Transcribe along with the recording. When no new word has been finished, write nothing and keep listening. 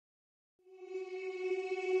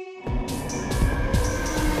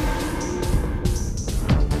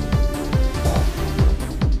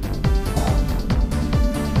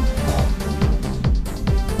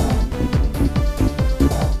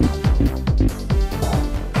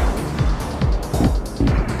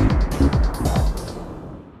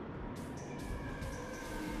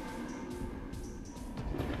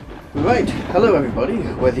Hello everybody,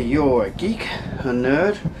 whether you're a geek, a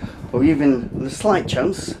nerd, or even the slight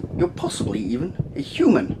chance you're possibly even a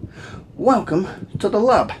human, welcome to the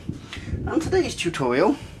lab. And today's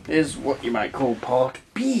tutorial is what you might call part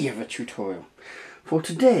B of a tutorial. For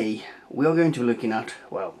today we are going to be looking at,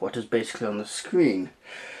 well, what is basically on the screen.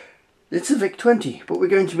 It's a VIC-20, but we're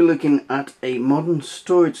going to be looking at a modern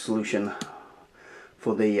storage solution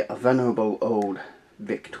for the venerable old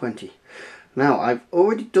VIC-20. Now, I've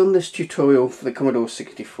already done this tutorial for the Commodore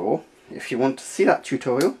 64. If you want to see that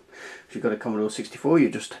tutorial, if you've got a Commodore 64,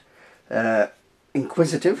 you're just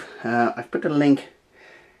inquisitive. I've put a link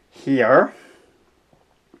here,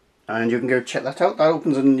 and you can go check that out. That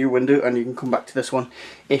opens a new window, and you can come back to this one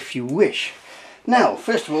if you wish. Now,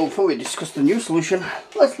 first of all, before we discuss the new solution,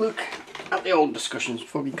 let's look at the old discussions,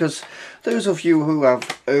 because those of you who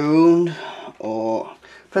have owned, or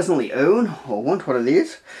presently own, or want one of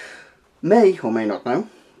these, may or may not know,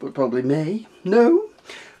 but probably may know,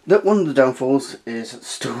 that one of the downfalls is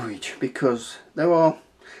storage, because there are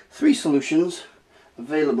three solutions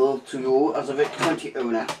available to you as a VIC-20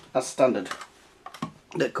 owner as standard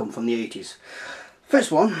that come from the 80s.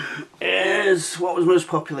 First one is what was most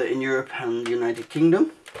popular in Europe and the United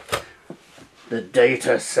Kingdom, the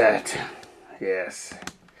data set. Yes,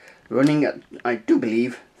 running at, I do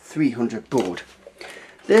believe, 300 baud.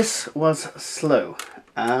 This was slow,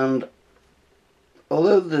 and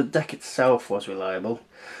although the deck itself was reliable,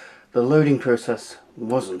 the loading process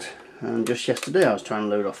wasn't. And just yesterday I was trying to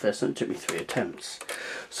load off this and it took me 3 attempts.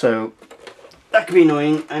 So that could be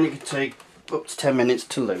annoying, and it could take up to 10 minutes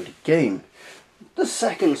to load a game. The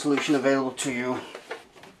second solution available to you,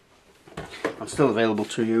 and still available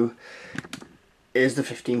to you, is the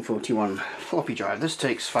 1541 floppy drive. This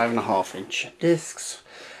takes 5.5-inch discs.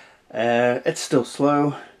 It's still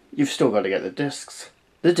slow. You've still got to get the discs.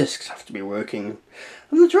 The discs have to be working,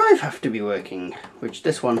 and the drive have to be working, which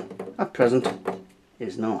this one, at present,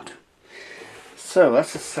 is not. So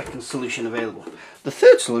that's the second solution available. The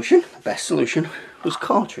third solution, the best solution, was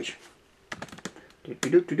cartridge.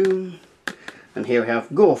 And here we have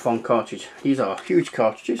Gorfon cartridge. These are huge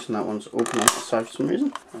cartridges, and that one's open on the side for some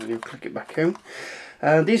reason. I'm going to click it back home.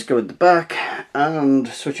 These go at the back and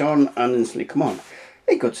switch on and instantly come on.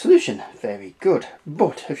 A good solution, very good.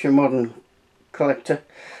 But if you're a modern collector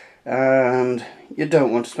and you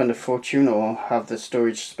don't want to spend a fortune or have the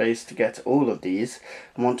storage space to get all of these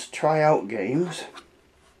and want to try out games,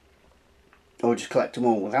 or just collect them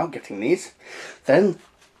all without getting these, then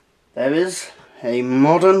there is a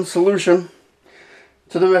modern solution.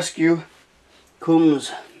 To the rescue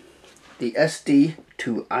comes the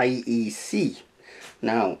SD2IEC.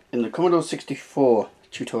 Now, in the Commodore 64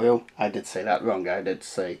 tutorial I did say that wrong. I did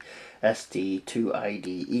say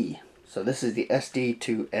SD2IDE. So this is the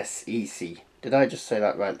SD2SEC. Did I just say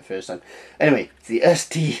that right the first time? Anyway, it's the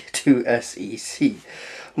SD2SEC.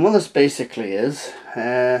 And what this basically is,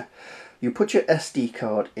 you put your SD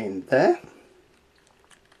card in there.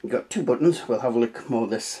 You've got two buttons. We'll have a look more of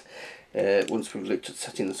this once we've looked at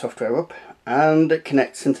setting the software up. And it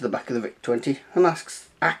connects into the back of the VIC-20 and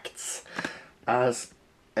acts as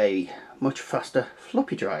a much faster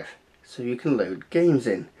floppy drive. So you can load games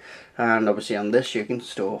in, and obviously on this you can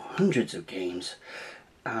store hundreds of games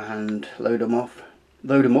and load them up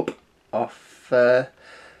off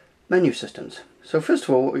menu systems. So first of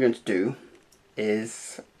all, what we're going to do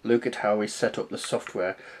is look at how we set up the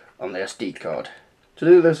software on the SD card. To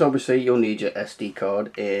do this, obviously you'll need your SD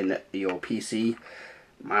card in your PC,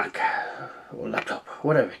 Mac or laptop,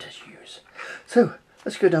 whatever it is you use. So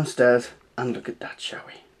let's go downstairs and look at that, shall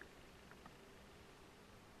we?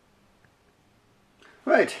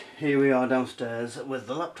 Right, here we are downstairs with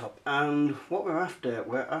the laptop, and what we're after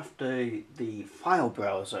the file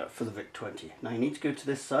browser for the VIC-20. Now you need to go to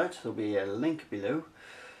this site. There'll be a link below,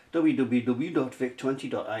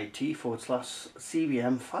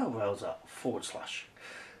 www.vic20.it/cbm file browser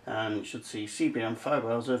 / and you should see CBM file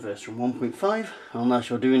browser version 1.5, unless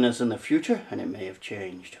you're doing this in the future and it may have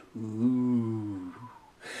changed. Ooh.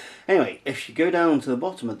 Anyway, if you go down to the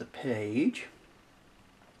bottom of the page,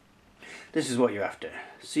 this is what you're after.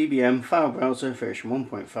 CBM file browser version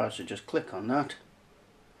 1.5, so just click on that.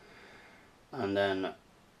 And then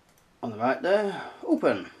on the right there,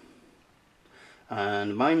 open.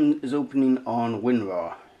 And mine is opening on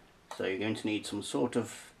WinRAR. So you're going to need some sort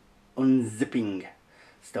of unzipping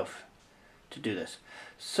stuff to do this.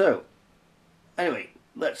 So, anyway,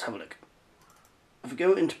 let's have a look. If we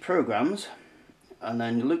go into programs, and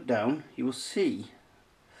then you look down, you will see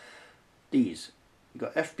these. You've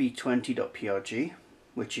got fb20.prg,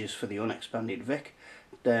 which is for the unexpanded Vic,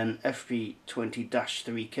 then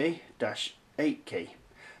fb20-3k-8k,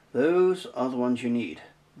 Those are the ones you need,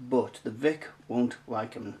 but the Vic won't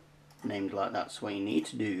like them named like that. So what you need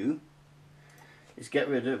to do is get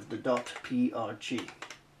rid of the .prg,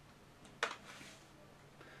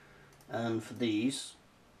 and for these,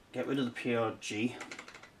 get rid of the PRG,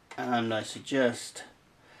 and I suggest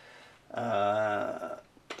well,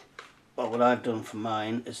 what I've done for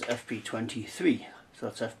mine is FP23, so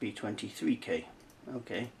that's FP23K.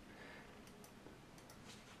 Okay.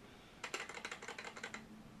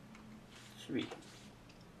 3.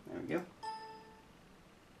 There we go.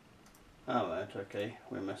 Alright, okay,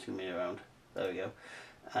 we're messing me around. There we go.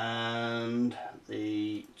 And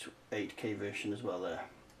the 8K version as well there.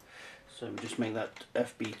 So we just make that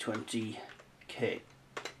FB20K,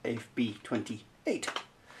 FB28.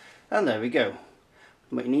 And there we go.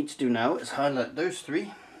 What you need to do now is highlight those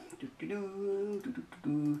 3,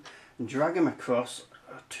 and drag them across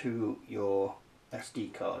to your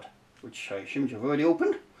SD card, which I assume you've already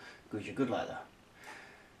opened, because you're good like that.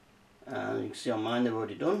 And you can see on mine they're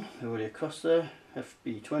already done, they're already across there,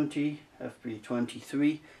 FB20,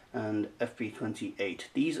 FB23 and FB28.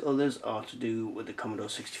 These others are to do with the Commodore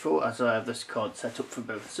 64, as I have this card set up for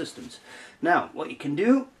both systems. Now what you can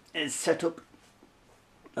do is set up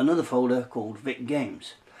another folder called Vic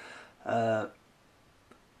Games.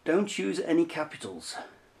 Don't use any capitals,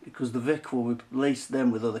 because the Vic will replace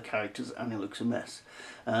them with other characters and it looks a mess.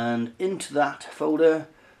 And into that folder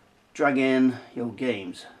drag in your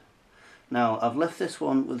games. Now I've left this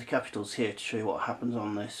one with the capitals here to show you what happens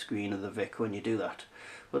on the screen of the Vic when you do that,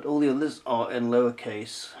 but all the others are in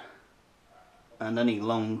lowercase, and any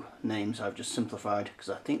long names I've just simplified because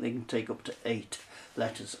I think they can take up to 8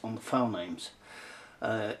 letters on the file names.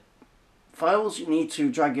 Files, you need to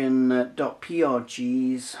drag in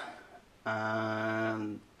 .prgs,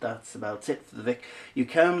 and that's about it for the Vic. You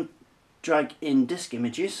can drag in disk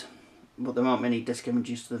images, but there aren't many disk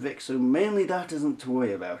images to the Vic, so mainly that isn't to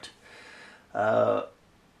worry about.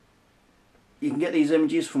 You can get these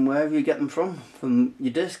images from wherever you get them from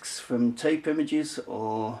your discs, from tape images,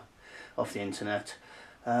 or off the internet.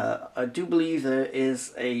 I do believe there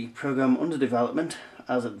is a program under development,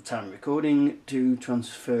 as at the time of recording, to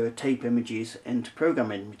transfer tape images into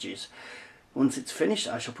program images. Once it's finished,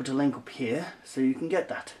 I shall put a link up here so you can get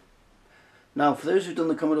that. Now, for those who've done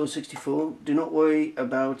the Commodore 64, do not worry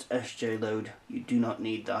about SJ load. You do not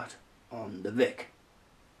need that on the Vic.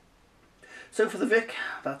 So for the Vic,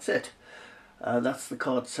 that's it. That's the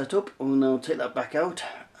card set up. We'll now take that back out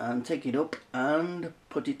and take it up and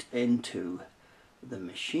put it into the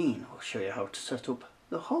machine. I'll show you how to set up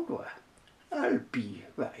the hardware. I'll be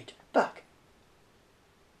right back.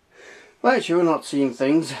 Right, you're not seeing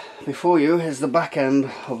things. Before you is the back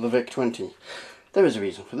end of the VIC-20. There is a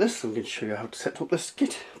reason for this. I'm going to show you how to set up this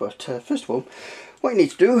kit. But first of all, what you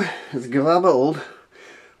need to do is grab a hold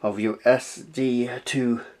of your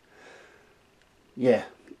SD2IEC.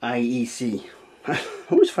 I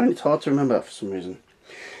always find it hard to remember that for some reason.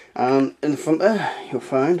 And in the front there, you'll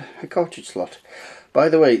find a cartridge slot. By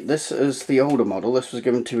the way, this is the older model. This was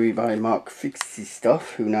given to me by Mark Fixie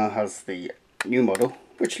Stuff, who now has the new model,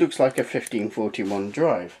 which looks like a 1541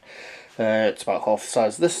 drive. It's about half the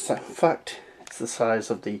size of this. In fact, it's the size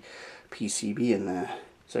of the PCB in there.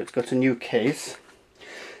 So it's got a new case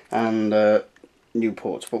and new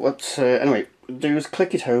ports. But what anyway, do is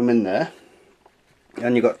click it home in there,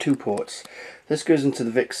 and you've got 2 ports. This goes into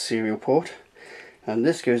the VIC's serial port, and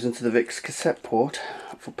this goes into the VIC's cassette port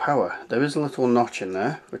for power. There is a little notch in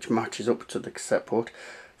there which matches up to the cassette port,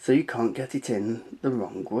 so you can't get it in the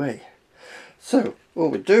wrong way. So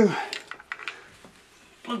what we do,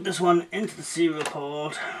 plug this one into the serial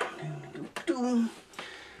port,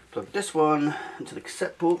 plug this one into the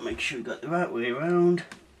cassette port, make sure you got the right way around.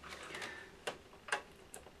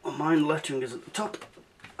 On mine, lettering is at the top,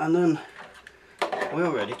 and then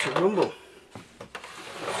we're ready to rumble.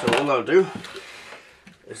 So all I'll do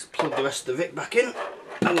is plug the rest of the Vic back in,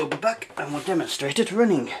 and we'll be back and we'll demonstrate it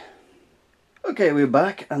running. Okay, we're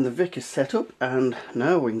back and the Vic is set up, and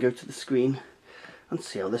now we can go to the screen and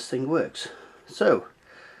see how this thing works. So,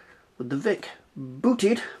 with the Vic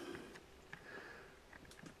booted,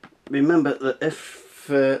 remember that if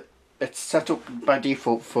it's set up by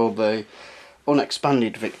default for the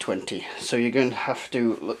unexpanded VIC-20, so you're going to have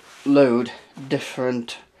to load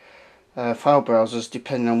different file browsers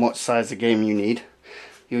depending on what size of game you need.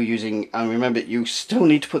 You're using, and remember, you still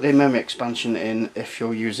need to put the memory expansion in if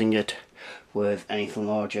you're using it with anything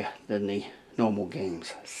larger than the normal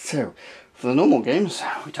games. So for the normal games,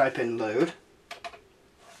 we type in load.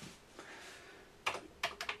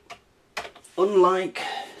 Unlike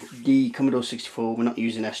the Commodore 64, we're not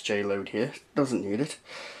using SJ load here, doesn't need it.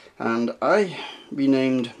 And I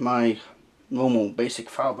renamed my normal basic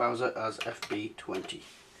file browser as FB20.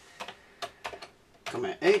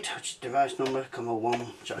 Comma 8, which is device number, comma 1,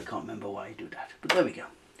 which I can't remember why I do that, but there we go.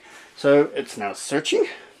 So it's now searching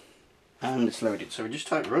and it's loaded. So we just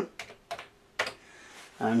type run,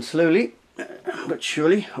 and slowly but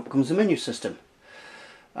surely up comes the menu system.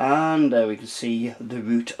 And there we can see the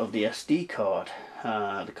root of the SD card,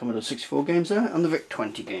 the Commodore 64 games there, and the Vic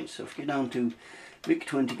 20 games. So if you go down to Vic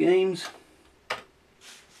 20 games,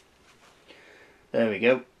 there we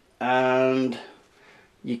go, and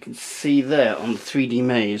you can see there on the 3D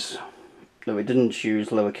maze that we didn't use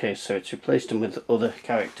lowercase, so it's replaced them with other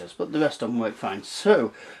characters, but the rest of them work fine.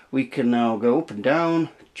 So we can now go up and down,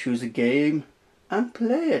 choose a game and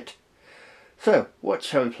play it. So what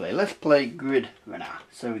shall we play? Let's play Grid Runner.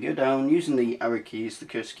 So we go down using the arrow keys, the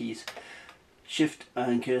cursor keys. Shift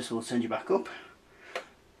and cursor will send you back up.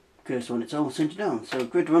 Cursor on its own will send you down. So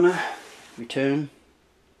Grid Runner, return,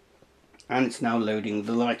 and it's now loading.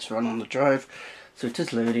 The lights are on the drive, so it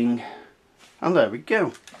is loading, and there we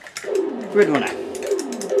go. Grid Runner,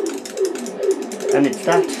 and it's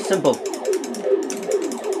that simple.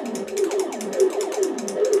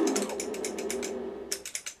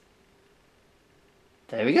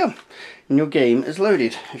 There we go, and your game is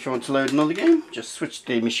loaded. If you want to load another game, just switch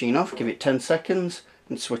the machine off, give it 10 seconds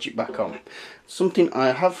and switch it back on. Something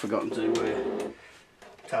I have forgotten to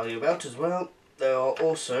tell you about as well, there are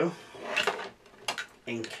also,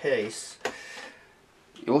 in case,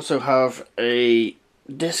 you also have a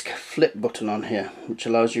disc flip button on here, which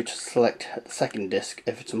allows you to select the second disc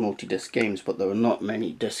if it's a multi-disc games, but there are not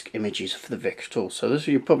many disc images for the Vic at all, so this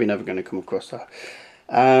you're probably never going to come across that.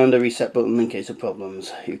 And a reset button in case of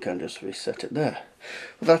problems, you can just reset it there.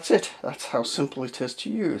 But that's it, that's how simple it is to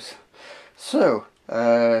use. So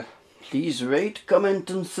please rate, comment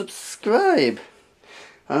and subscribe,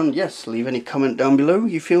 and yes, leave any comment down below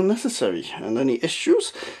you feel necessary, and any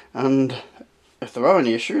issues, and if there are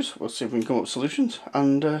any issues, we'll see if we can come up with solutions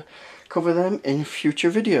and cover them in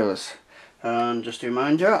future videos. And just to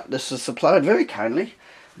remind you, this is supplied very kindly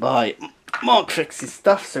by Mark Fixes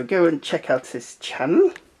Stuff, so go and check out his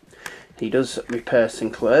channel. He does repair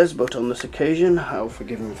Sinclairs, but on this occasion I'll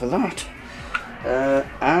forgive him for that.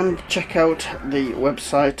 And check out the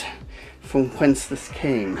website from whence this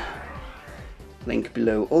came. Link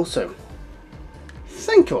below also.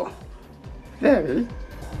 Thank you all very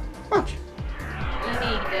much. You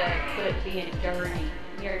need to quit being dirty.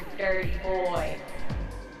 You're a dirty boy.